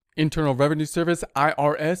Internal Revenue Service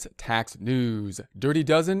IRS Tax News. Dirty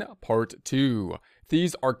Dozen Part 2.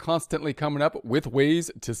 Thieves are constantly coming up with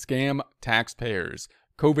ways to scam taxpayers.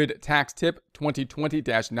 COVID Tax Tip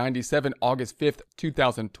 2020-97, August 5th,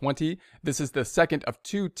 2020. This is the second of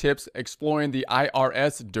two tips exploring the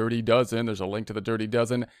IRS Dirty Dozen. There's a link to the Dirty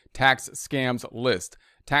Dozen tax scams list.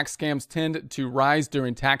 Tax scams tend to rise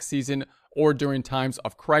during tax season or during times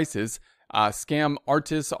of crisis. Scam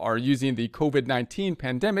artists are using the COVID-19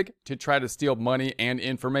 pandemic to try to steal money and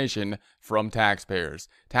information from taxpayers.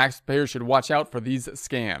 Taxpayers should watch out for these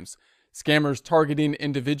scams. Scammers targeting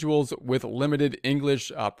individuals with limited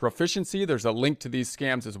English proficiency. There's a link to these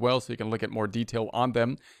scams as well, so you can look at more detail on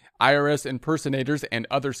them. IRS impersonators and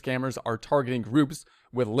other scammers are targeting groups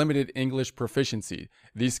with limited English proficiency.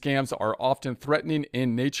 These scams are often threatening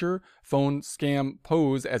in nature. Phone scam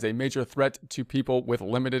pose as a major threat to people with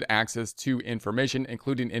limited access to information,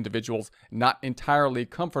 including individuals not entirely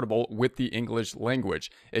comfortable with the English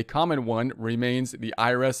language. A common one remains the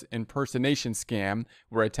IRS impersonation scam,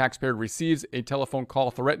 where a taxpayer receives a telephone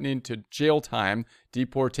call threatening to jail time,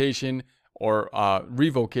 deportation, or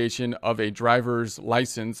revocation of a driver's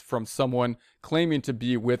license from someone claiming to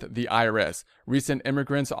be with the IRS. Recent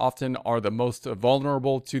immigrants often are the most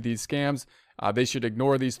vulnerable to these scams. They should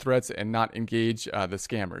ignore these threats and not engage the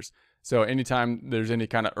scammers. So anytime there's any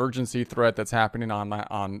kind of urgency threat that's happening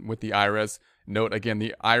on with the IRS, note again,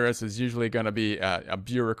 the IRS is usually going to be a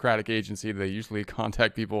bureaucratic agency. They usually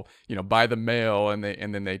contact people, by the mail, and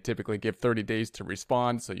then they typically give 30 days to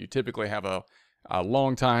respond. So you typically have a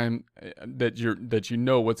long time that you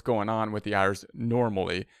know what's going on with the IRS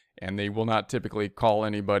normally, and they will not typically call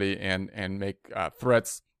anybody and make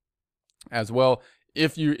threats as well.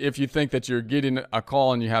 If you think that you're getting a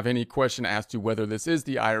call and you have any question as to whether this is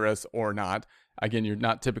the IRS or not, again, you're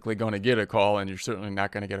not typically going to get a call, and you're certainly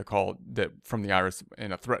not going to get a call from the IRS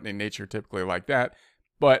in a threatening nature, typically like that.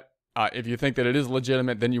 But if you think that it is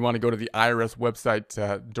legitimate, then you want to go to the IRS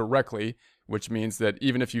website directly, which means that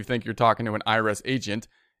even if you think you're talking to an IRS agent,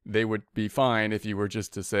 they would be fine if you were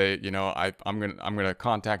just to say, I'm gonna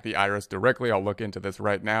contact the IRS directly. I'll look into this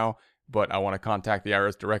right now, but I want to contact the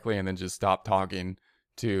IRS directly, and then just stop talking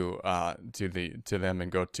to them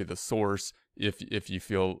and go to the source if you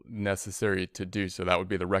feel necessary to do so. That would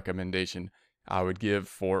be the recommendation I would give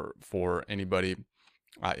for anybody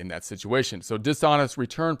in that situation. So dishonest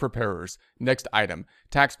return preparers. Next item.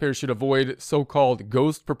 Taxpayers should avoid so-called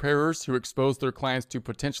ghost preparers who expose their clients to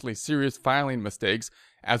potentially serious filing mistakes,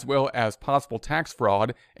 as well as possible tax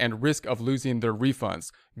fraud and risk of losing their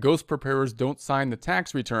refunds. Ghost preparers don't sign the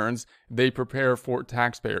tax returns. They prepare for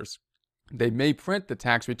taxpayers. They may print the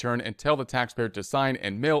tax return and tell the taxpayer to sign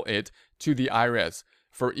and mail it to the IRS.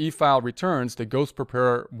 For e-file returns, the ghost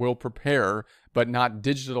preparer will prepare but not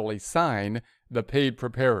digitally sign the paid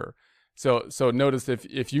preparer. So notice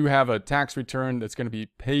if you have a tax return that's going to be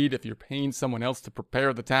paid, if you're paying someone else to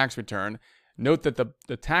prepare the tax return, note that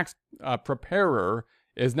the tax preparer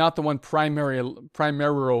is not the one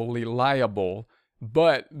primarily liable,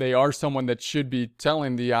 but they are someone that should be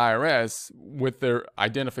telling the IRS with their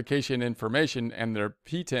identification information and their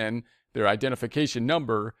P10, their identification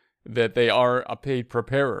number, that they are a paid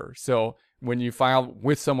preparer. So when you file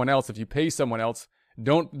with someone else, if you pay someone else,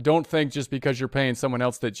 don't think just because you're paying someone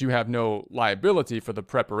else that you have no liability for the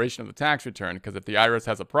preparation of the tax return, because if the IRS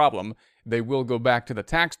has a problem, they will go back to the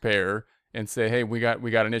taxpayer and say, hey, we got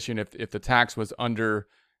an issue, and if the tax was under,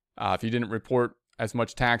 if you didn't report as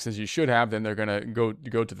much tax as you should have, then they're going to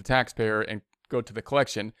go to the taxpayer and go to the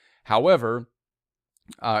collection. However,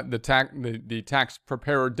 the tax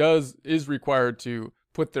preparer is required to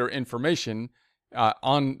put their information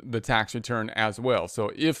on the tax return as well.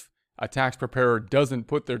 So if a tax preparer doesn't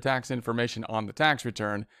put their tax information on the tax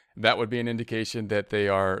return, that would be an indication that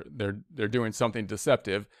they're doing something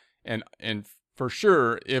deceptive. And for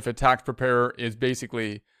sure, if a tax preparer is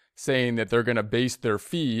basically saying that they're going to base their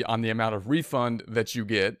fee on the amount of refund that you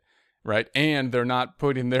get, right, and they're not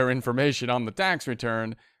putting their information on the tax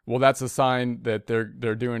return, well, that's a sign that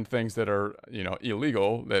they're doing things that are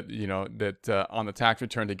illegal. That on the tax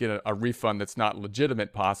return to get a refund that's not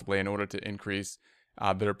legitimate, possibly, in order to increase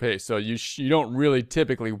their pay. So you don't really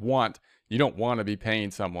typically want to be paying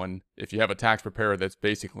someone if you have a tax preparer that's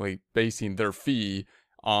basically basing their fee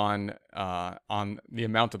on the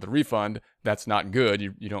amount of the refund. That's not good.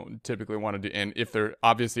 You don't typically want to do. And if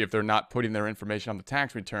they're not putting their information on the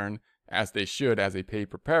tax return as they should as a paid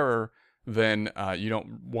preparer, then you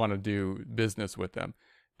don't want to do business with them.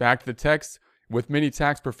 Back to the text. With many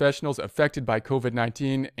tax professionals affected by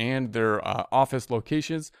COVID-19 and their office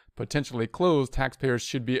locations potentially closed, taxpayers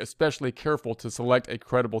should be especially careful to select a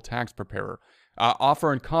credible tax preparer.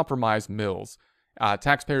 Offer and compromise mills.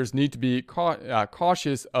 Taxpayers need to be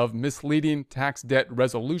cautious of misleading tax debt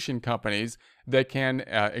resolution companies that can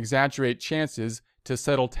exaggerate chances to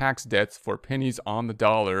settle tax debts for pennies on the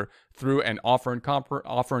dollar through an offer and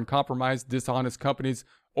compromise. Dishonest companies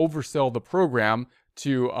oversell the program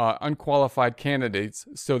to unqualified candidates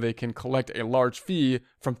so they can collect a large fee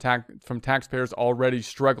from taxpayers already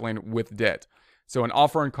struggling with debt. So an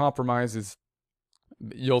offer and compromise is,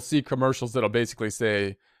 you'll see commercials that'll basically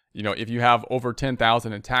say, if you have over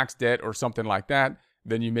 $10,000 in tax debt or something like that,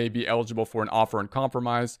 then you may be eligible for an offer and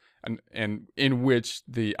compromise, and in which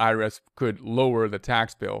the IRS could lower the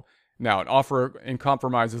tax bill. Now, an offer and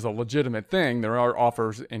compromise is a legitimate thing. There are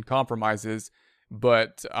offers and compromises,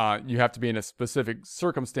 but you have to be in a specific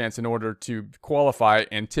circumstance in order to qualify,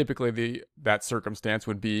 and typically that circumstance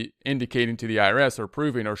would be indicating to the IRS or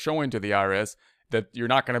proving or showing to the IRS that you're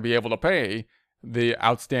not going to be able to pay the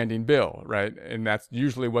outstanding bill, right? And that's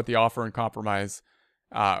usually what the offer and compromise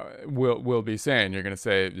will be saying. You're going to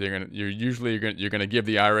say you're going to give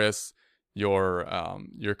the IRS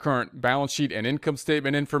your current balance sheet and income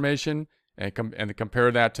statement information, and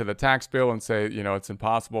compare that to the tax bill and say, it's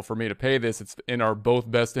impossible for me to pay this. It's in our both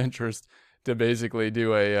best interest to basically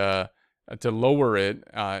do to lower it,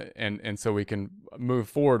 and so we can move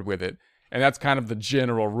forward with it. And that's kind of the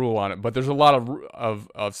general rule on it. But there's a lot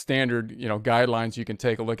of standard, guidelines you can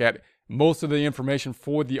take a look at. Most of the information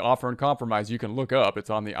for the offer and compromise you can look up. It's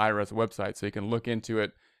on the IRS website, so you can look into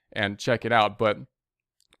it and check it out. But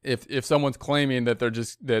if someone's claiming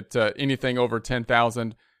that anything over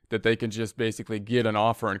 $10,000 that they can just basically get an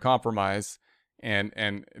offer and compromise,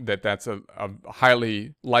 and that's a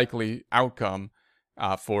highly likely outcome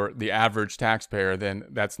for the average taxpayer, then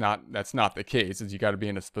that's not the case. Is you got to be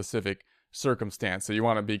in a specific circumstance. So you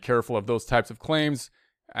want to be careful of those types of claims,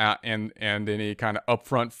 and any kind of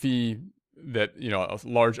upfront fee that, a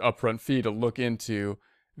large upfront fee to look into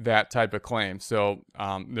that type of claim. So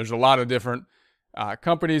there's a lot of different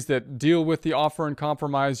companies that deal with the offer and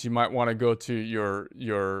compromise. You might want to go to your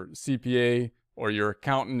CPA or your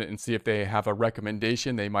accountant and see if they have a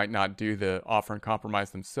recommendation. They might not do the offer and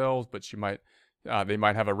compromise themselves, but they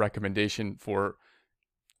might have a recommendation for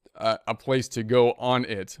a place to go on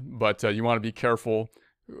it. But you want to be careful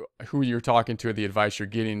who you're talking to, the advice you're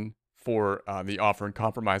getting for the offer and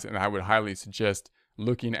compromise. And I would highly suggest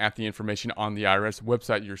looking at the information on the IRS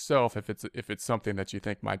website yourself if it's something that you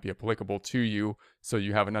think might be applicable to you, so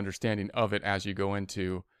you have an understanding of it as you go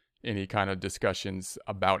into any kind of discussions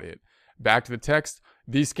about it. Back to the text.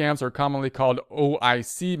 These scams are commonly called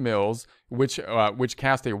OIC mills, which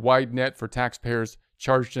cast a wide net for taxpayers,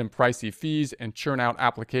 charge them pricey fees, and churn out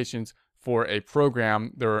applications for a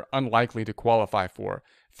program they're unlikely to qualify for.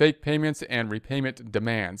 Fake payments and repayment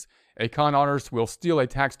demands. A con artist will steal a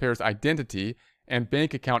taxpayer's identity and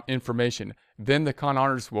bank account information. Then the con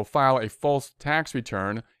artist will file a false tax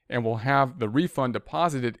return and will have the refund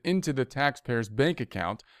deposited into the taxpayer's bank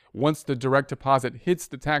account. Once the direct deposit hits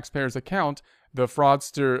the taxpayer's account, the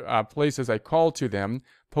fraudster places a call to them,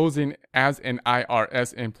 posing as an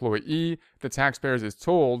IRS employee. The taxpayer is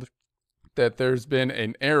told that there's been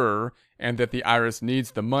an error and that the IRS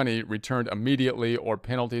needs the money returned immediately, or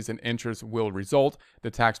penalties and interest will result.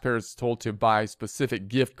 The taxpayer is told to buy specific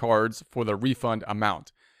gift cards for the refund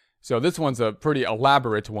amount. So this one's a pretty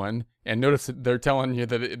elaborate one, and notice that they're telling you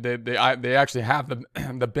that they actually have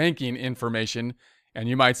the banking information, and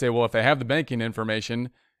you might say, well, if they have the banking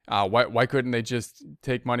information, why couldn't they just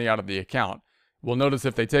take money out of the account? Well, notice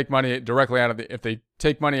if they take money directly out of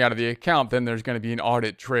the account, then there's going to be an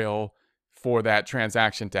audit trail for that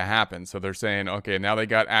transaction to happen. So they're saying, okay, now they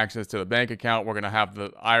got access to the bank account. We're going to have the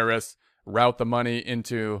IRS route the money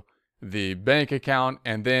into the bank account.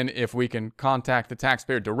 And then if we can contact the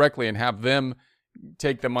taxpayer directly and have them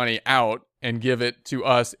take the money out and give it to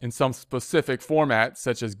us in some specific format,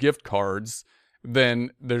 such as gift cards, then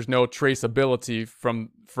there's no traceability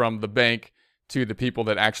from the bank to the people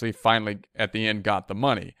that actually finally at the end got the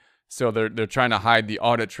money. So they're trying to hide the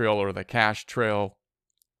audit trail or the cash trail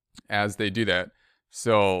as they do that.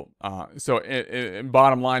 So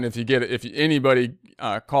bottom line, if anybody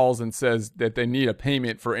calls and says that they need a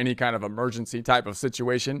payment for any kind of emergency type of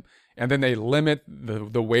situation, and then they limit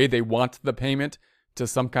the way they want the payment to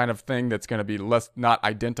some kind of thing that's going to be not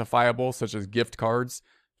identifiable, such as gift cards,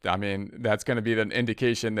 I mean, that's going to be an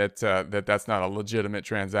indication that that's not a legitimate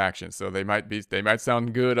transaction. So they might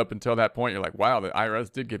sound good up until that point. You're like, wow, the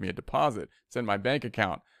IRS did give me a deposit. It's in my bank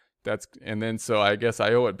account. And then so I guess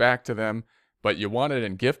I owe it back to them. But you want it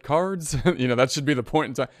in gift cards? That should be the point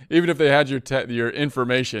in time. Even if they had your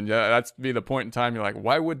information, that'd be the point in time. You're like,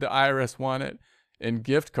 why would the IRS want it? in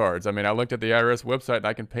gift cards. I mean, I looked at the IRS website and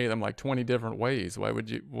I can pay them like 20 different ways. Why would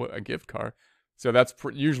you, a gift card? So that's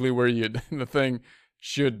usually where the thing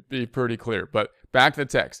should be pretty clear. But back to the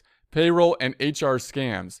text. Payroll and HR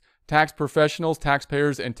scams. Tax professionals,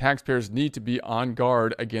 taxpayers, and taxpayers need to be on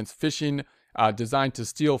guard against phishing designed to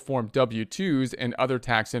steal Form W-2s and other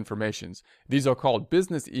tax informations. These are called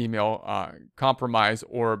business email compromise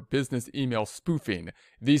or business email spoofing.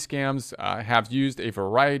 These scams have used a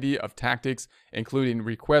variety of tactics, including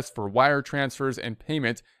requests for wire transfers and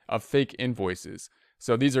payment of fake invoices.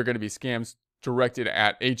 So these are going to be scams directed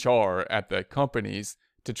at HR, at the companies,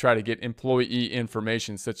 to try to get employee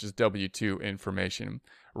information such as W-2 information.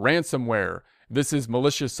 Ransomware. This is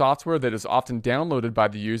malicious software that is often downloaded by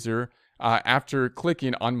the user after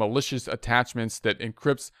clicking on malicious attachments that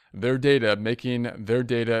encrypts their data, making their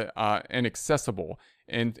data inaccessible.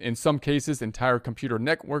 And in some cases, entire computer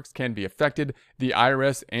networks can be affected. The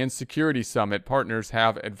IRS and Security Summit partners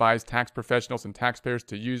have advised tax professionals and taxpayers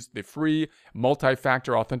to use the free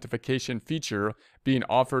multi-factor authentication feature being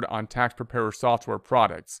offered on tax preparer software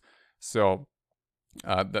products. So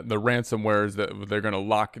the ransomware is that they're going to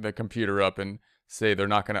lock the computer up and say they're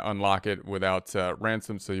not going to unlock it without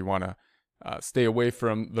ransom. So you want to stay away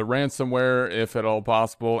from the ransomware if at all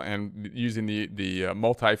possible, and using the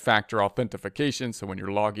multi-factor authentication. So when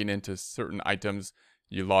you're logging into certain items,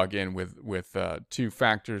 you log in with two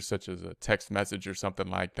factors, such as a text message or something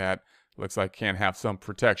like that. Looks like can have some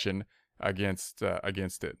protection against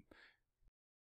it.